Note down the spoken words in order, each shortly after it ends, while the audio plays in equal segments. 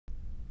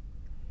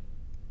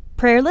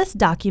Prayer list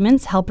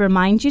documents help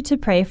remind you to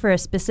pray for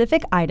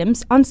specific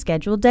items on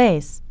scheduled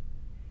days.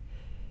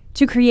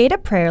 To create a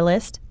prayer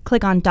list,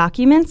 click on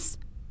Documents,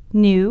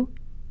 New,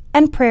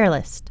 and Prayer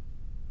List.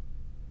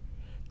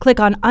 Click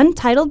on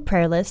Untitled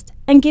Prayer List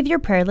and give your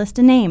prayer list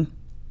a name.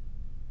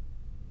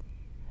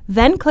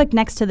 Then click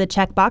next to the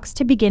checkbox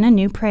to begin a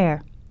new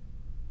prayer.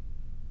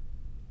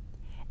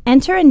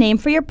 Enter a name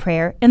for your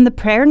prayer in the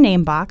Prayer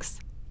Name box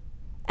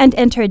and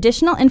enter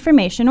additional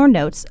information or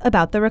notes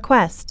about the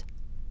request.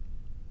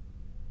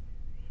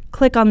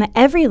 Click on the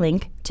Every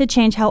link to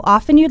change how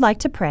often you'd like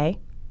to pray.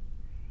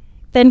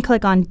 Then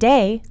click on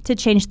Day to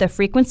change the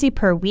frequency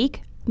per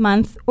week,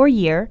 month, or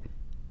year.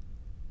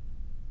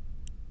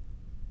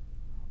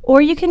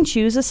 Or you can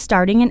choose a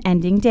starting and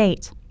ending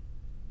date.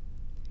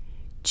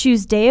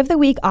 Choose Day of the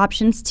Week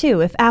options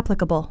too, if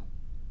applicable.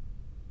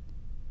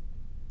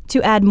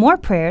 To add more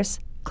prayers,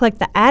 click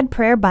the Add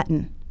Prayer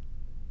button.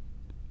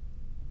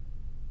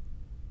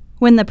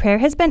 When the prayer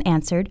has been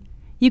answered,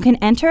 you can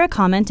enter a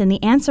comment in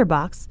the Answer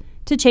box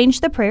to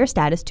change the prayer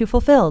status to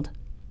Fulfilled.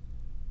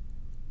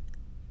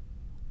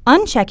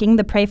 Unchecking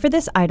the Pray for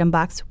this item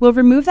box will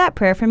remove that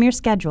prayer from your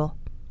schedule.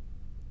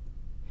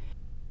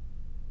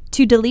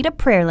 To delete a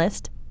prayer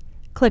list,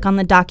 click on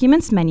the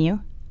Documents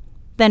menu,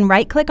 then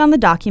right-click on the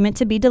document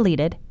to be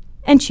deleted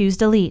and choose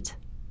Delete.